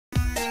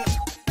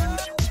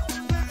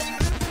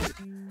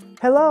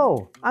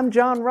Hello, I'm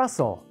John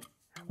Russell.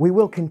 We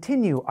will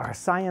continue our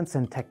science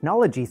and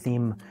technology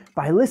theme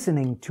by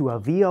listening to a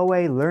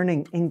VOA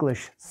Learning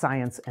English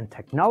Science and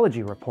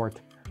Technology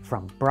report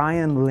from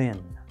Brian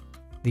Lynn.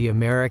 The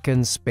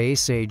American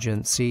Space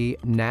Agency,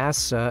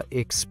 NASA,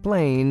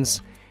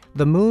 explains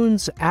the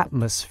moon's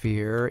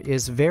atmosphere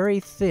is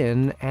very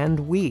thin and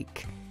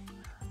weak.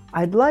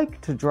 I'd like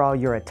to draw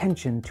your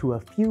attention to a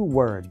few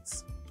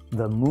words.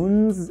 The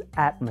moon's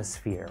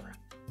atmosphere.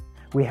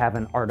 We have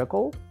an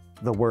article,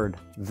 the word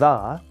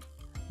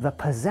the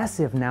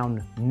possessive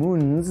noun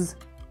moons,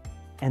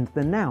 and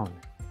the noun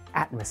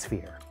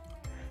atmosphere.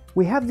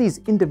 We have these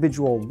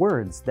individual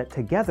words that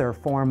together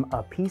form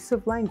a piece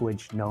of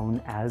language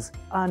known as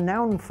a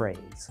noun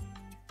phrase.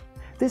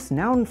 This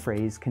noun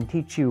phrase can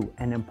teach you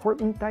an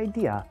important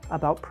idea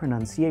about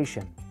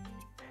pronunciation.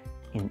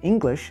 In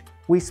English,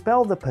 we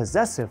spell the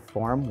possessive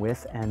form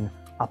with an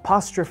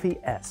apostrophe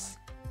S.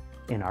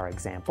 In our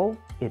example,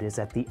 it is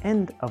at the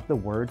end of the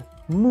word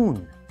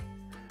moon.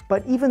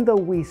 But even though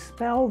we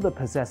spell the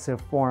possessive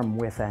form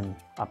with an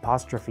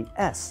apostrophe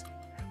S,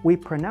 we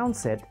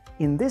pronounce it,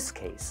 in this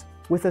case,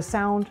 with a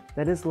sound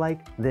that is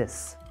like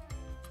this.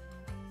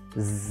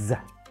 Z.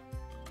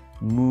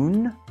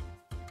 Moon,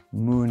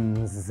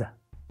 moons.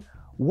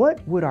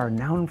 What would our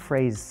noun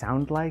phrase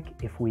sound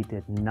like if we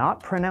did not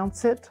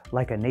pronounce it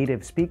like a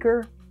native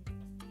speaker?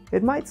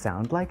 It might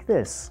sound like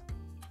this.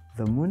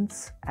 The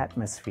moon's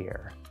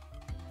atmosphere.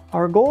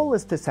 Our goal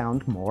is to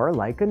sound more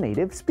like a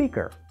native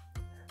speaker.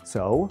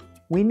 So,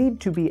 we need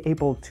to be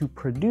able to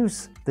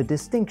produce the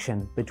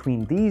distinction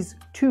between these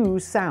two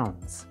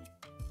sounds.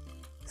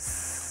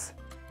 S,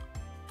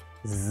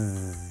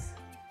 Z.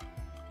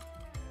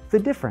 The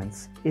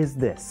difference is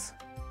this.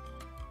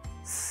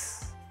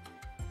 S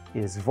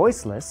is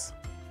voiceless,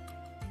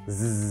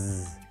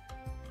 Z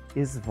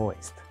is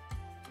voiced.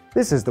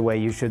 This is the way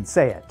you should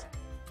say it.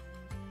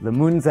 The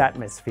moon's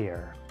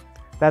atmosphere.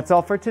 That's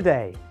all for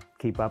today.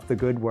 Keep up the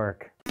good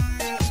work.